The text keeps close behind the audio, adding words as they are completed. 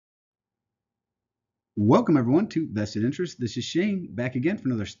Welcome everyone to Vested Interest. This is Shane back again for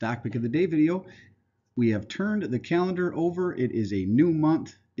another stock pick of the day video. We have turned the calendar over. It is a new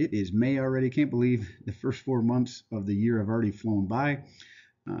month. It is May already. Can't believe the first 4 months of the year have already flown by.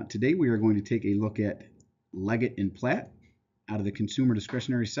 Today we are going to take a look at Leggett & Platt out of the consumer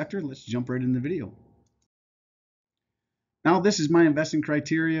discretionary sector. Let's jump right into the video. Now, this is my investing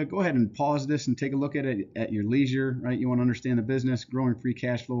criteria. Go ahead and pause this and take a look at it at your leisure, right? You want to understand the business, growing free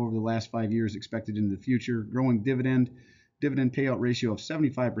cash flow over the last 5 years expected into the future, growing dividend payout ratio of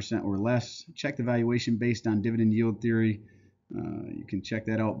 75% or less. Check the valuation based on dividend yield theory. You can check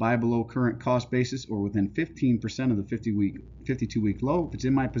that out. Buy below current cost basis or within 15% of the 52-week low. If it's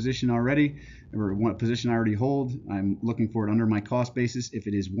in my position already, or what position I already hold, I'm looking for it under my cost basis. If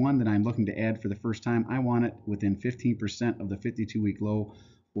it is one that I'm looking to add for the first time, I want it within 15% of the 52-week low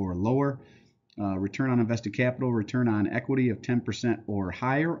or lower. Return on invested capital, return on equity of 10% or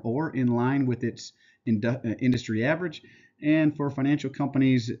higher, or in line with its industry average. And for financial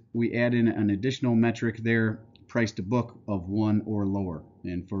companies, we add in an additional metric there, price to book of 1 or lower.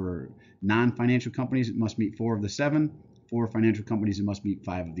 And for non-financial companies, it must meet 4 of the 7. For financial companies, it must meet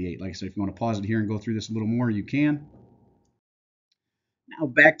 5 of the 8. Like I said, if you want to pause it here and go through this a little more, you can. Now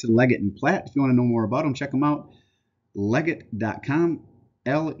back to Leggett & Platt. If you want to know more about them, check them out. Leggett.com,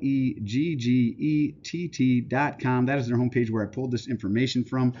 Leggett.com. That is their homepage where I pulled this information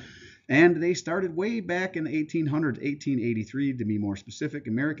from. And they started way back in the 1800s, 1883 to be more specific.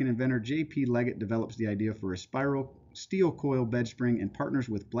 American inventor J.P. Leggett develops the idea for a spiral steel coil bed spring and partners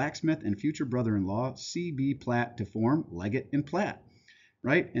with blacksmith and future brother-in-law C.B. Platt to form Leggett & Platt,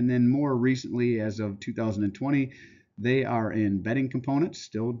 right? And then more recently, as of 2020, they are in bedding components,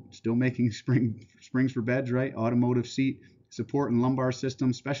 still making springs for beds, right? Automotive seat support and lumbar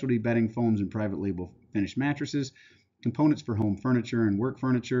systems, specialty bedding foams and private label finished mattresses, components for home furniture and work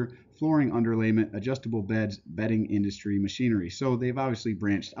furniture, flooring underlayment, adjustable beds, bedding industry machinery. So they've obviously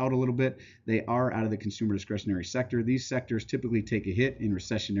branched out a little bit. They are out of the consumer discretionary sector. These sectors typically take a hit in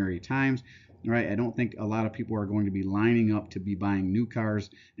recessionary times, right? I don't think a lot of people are going to be lining up to be buying new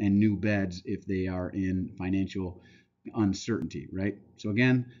cars and new beds if they are in financial uncertainty, right? So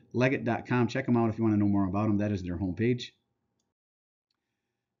again, Leggett.com, check them out if you want to know more about them. That is their homepage.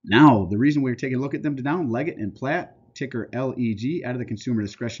 Now, the reason we're taking a look at them down, Leggett & Platt, ticker LEG, out of the consumer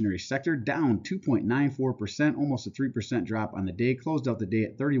discretionary sector, down 2.94%, almost a 3% drop on the day. Closed out the day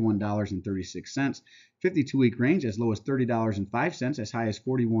at $31.36. 52-week range as low as $30.05, as high as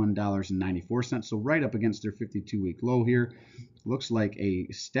 $41.94. So right up against their 52-week low here. Looks like a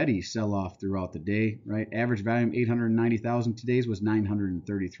steady sell-off throughout the day, right? Average volume 890,000. Today's was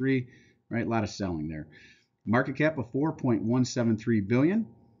 933, right? A lot of selling there. Market cap of $4.173 billion.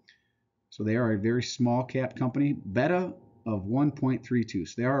 So they are a very small cap company. Beta of 1.32.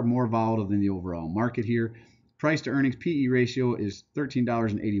 So they are more volatile than the overall market here. Price to earnings PE ratio is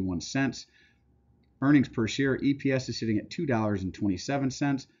 $13.81. Earnings per share EPS is sitting at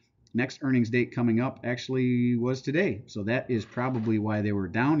 $2.27. Next earnings date coming up actually was today. So that is probably why they were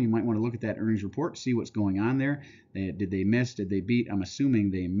down. You might want to look at that earnings report, see what's going on there. Did they miss? Did they beat? I'm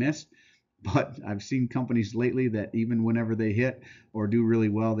assuming they missed. But I've seen companies lately that even whenever they hit or do really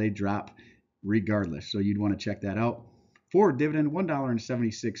well, they drop regardless. So you'd want to check that out. Forward dividend,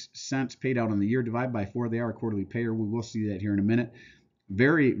 $1.76 paid out on the year. Divide by 4. They are a quarterly payer. We will see that here in a minute.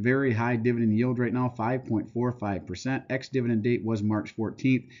 Very, very high dividend yield right now, 5.45%. Ex-dividend date was March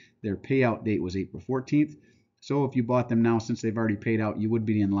 14th. Their payout date was April 14th. So if you bought them now, since they've already paid out, you would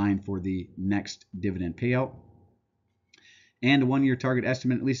be in line for the next dividend payout. And a 1-year target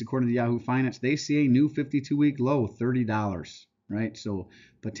estimate, at least according to Yahoo Finance, they see a new 52-week low, $30, right? So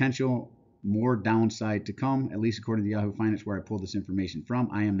potential more downside to come, at least according to Yahoo Finance, where I pulled this information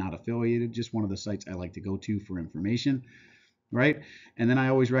from. I am not affiliated, just one of the sites I like to go to for information, right? And then I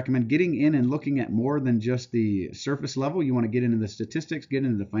always recommend getting in and looking at more than just the surface level. You want to get into the statistics, get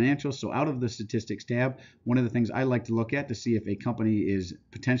into the financials. So out of the statistics tab, one of the things I like to look at to see if a company is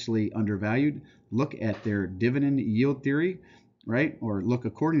potentially undervalued, look at their dividend yield theory, right? Or look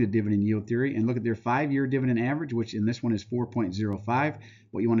according to dividend yield theory and look at their 5-year dividend average, which in this one is 4.05.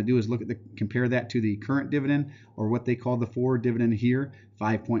 What you want to do is look at compare that to the current dividend, or what they call the forward dividend here,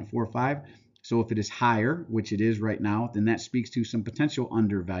 5.45. So if it is higher, which it is right now, then that speaks to some potential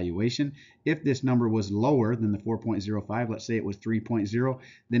undervaluation. If this number was lower than the 4.05, let's say it was 3.0,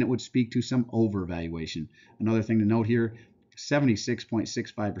 then it would speak to some overvaluation. Another thing to note here,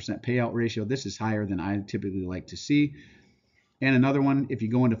 76.65% payout ratio. This is higher than I typically like to see. And another one, if you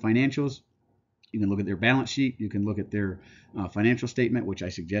go into financials, you can look at their balance sheet. You can look at their financial statement, which I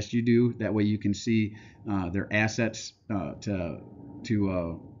suggest you do. That way you can see their assets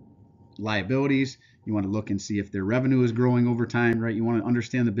to liabilities. You want to look and see if their revenue is growing over time, right? You want to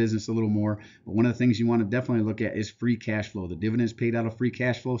understand the business a little more. But one of the things you want to definitely look at is free cash flow. The dividends paid out of free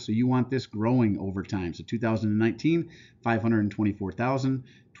cash flow, so you want this growing over time. So 2019, 524,000.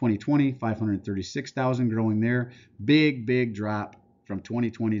 2020, 536,000, growing there. Big drop from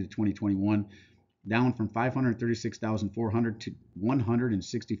 2020 to 2021, down from 536,400 to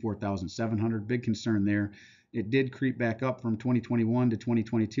 164,700. Big concern there. It did creep back up from 2021 to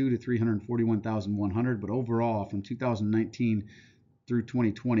 2022 to 341,100, but overall from 2019 through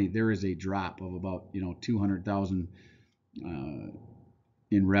 2020 there is a drop of about 200,000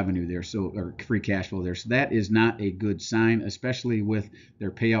 in revenue there, or free cash flow there. So that is not a good sign, especially with their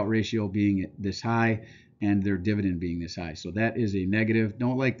payout ratio being this high and their dividend being this high. So that is a negative.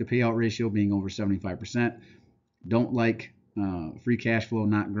 Don't like the payout ratio being over 75%. Don't like free cash flow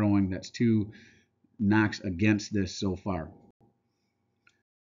not growing. That's two knocks against this so far.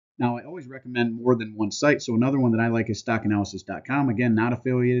 Now, I always recommend more than one site. So another one that I like is stockanalysis.com. Again, not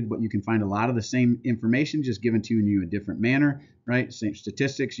affiliated, but you can find a lot of the same information just given to you in a different manner, right? Same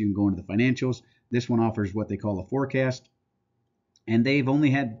statistics. You can go into the financials. This one offers what they call a forecast. And they've only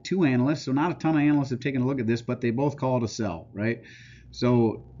had 2 analysts, so not a ton of analysts have taken a look at this, but they both call it a sell, right?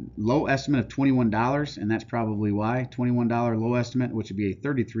 So low estimate of $21, and that's probably why. $21 low estimate, which would be a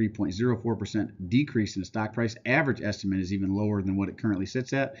 33.04% decrease in the stock price. Average estimate is even lower than what it currently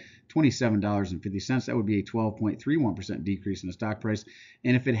sits at, $27.50. That would be a 12.31% decrease in the stock price.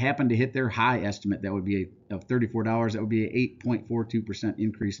 And if it happened to hit their high estimate, that would be of $34, that would be an 8.42%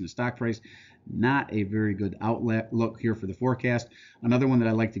 increase in the stock price. Not a very good outlook here for the forecast. Another one that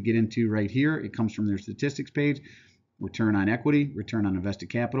I like to get into right here, it comes from their statistics page. Return on equity, return on invested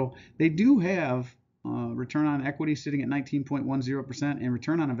capital. They do have return on equity sitting at 19.10% and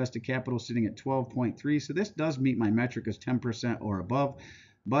return on invested capital sitting at 12.3%. So this does meet my metric as 10% or above,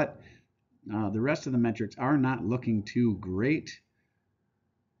 but the rest of the metrics are not looking too great.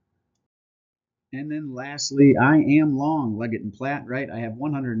 And then lastly, I am long Leggett Platt, right? I have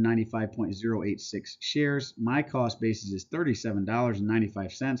 195.086 shares. My cost basis is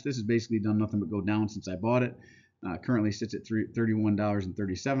 $37.95. This has basically done nothing but go down since I bought it. Currently sits at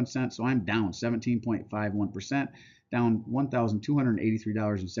 $31.37, so I'm down 17.51%, down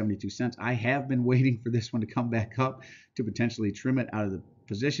 $1,283.72. I have been waiting for this one to come back up to potentially trim it out of the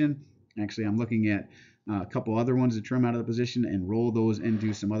position. Actually, I'm looking at a couple other ones to trim out of the position and roll those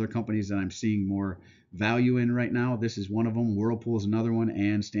into some other companies that I'm seeing more value in right now. This is one of them. Whirlpool is another one,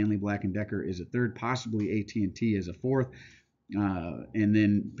 and Stanley Black & Decker is a third, possibly AT&T as a fourth, and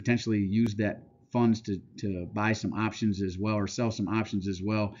then potentially use that funds to buy some options as well, or sell some options as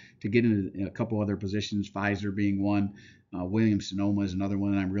well, to get into a couple other positions, Pfizer being one. Williams-Sonoma is another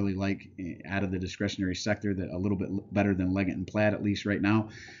one that I really like out of the discretionary sector, that a little bit better than Leggett & Platt, at least right now.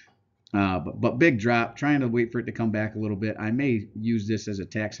 But big drop, trying to wait for it to come back a little bit. I may use this as a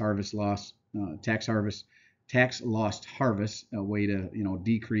tax loss harvest, a way to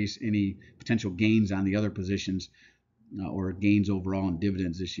decrease any potential gains on the other positions, or gains overall in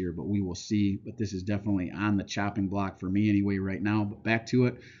dividends this year, but we will see. But this is definitely on the chopping block for me anyway right now. But back to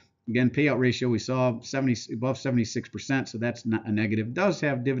it. Again, payout ratio, we saw above 76%, so that's not a negative. Does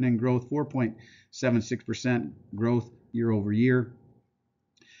have dividend growth, 4.76% growth year over year.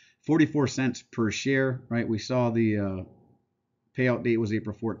 44 cents per share, right? We saw the payout date was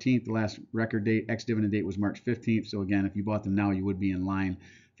April 14th. The last record date, ex-dividend date, was March 15th. So again, if you bought them now, you would be in line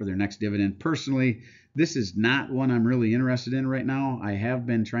for their next dividend. Personally, this is not one I'm really interested in right now. I have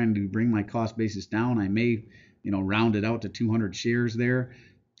been trying to bring my cost basis down. I may, round it out to 200 shares there,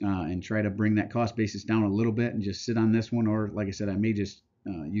 and try to bring that cost basis down a little bit and just sit on this one. Or like I said, I may just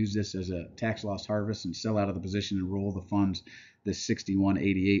use this as a tax loss harvest and sell out of the position and roll the funds, this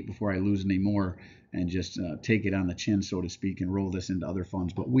 61.88, before I lose any more, and just take it on the chin, so to speak, and roll this into other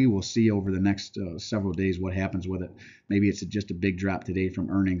funds. But we will see over the next several days what happens with it. Maybe it's just a big drop today from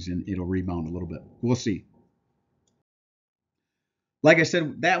earnings and it'll rebound a little bit. We'll see. Like I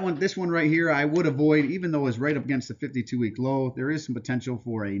said, this one right here, I would avoid, even though it's right up against the 52-week low. There is some potential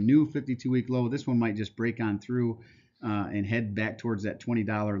for a new 52-week low. This one might just break on through and head back towards that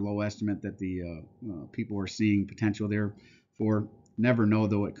 $20 low estimate that the people are seeing potential there for. Never know,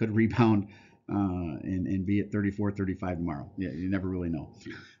 though. It could rebound and be at 34, 35 tomorrow. Yeah, you never really know.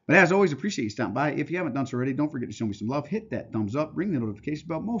 But as always, appreciate you stopping by. If you haven't done so already, don't forget to show me some love. Hit that thumbs up, ring the notification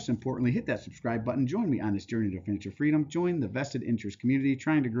bell. Most importantly, hit that subscribe button. Join me on this journey to financial freedom. Join the vested interest community,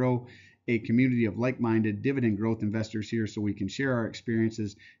 trying to grow a community of like-minded dividend growth investors here so we can share our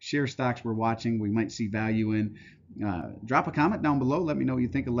experiences, share stocks we're watching, we might see value in. Drop a comment down below. Let me know what you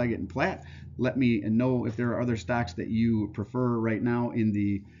think of Leggett and Platt. Let me know if there are other stocks that you prefer right now in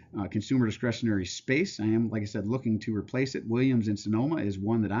the consumer discretionary space. I am, like I said, looking to replace it. Williams and Sonoma is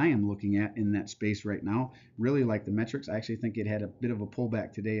one that I am looking at in that space right now. Really like the metrics. I actually think it had a bit of a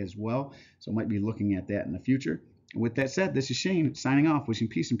pullback today as well, so I might be looking at that in the future. And with that said, this is Shane signing off, wishing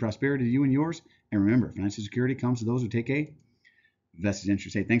peace and prosperity to you and yours. And remember, financial security comes to those who take a vested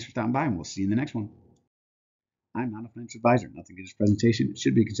interest. Hey, thanks for stopping by, and we'll see you in the next one. I'm not a financial advisor. Nothing in this presentation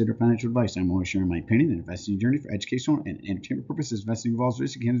should be considered financial advice. I'm only sharing my opinion and investing journey for educational and entertainment purposes. Investing involves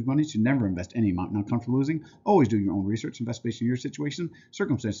risk and handles money. You should never invest any amount not comfortable losing. Always do your own research. Invest based on your situation,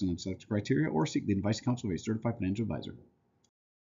 circumstances, and such criteria, or seek the advice and counsel of a certified financial advisor.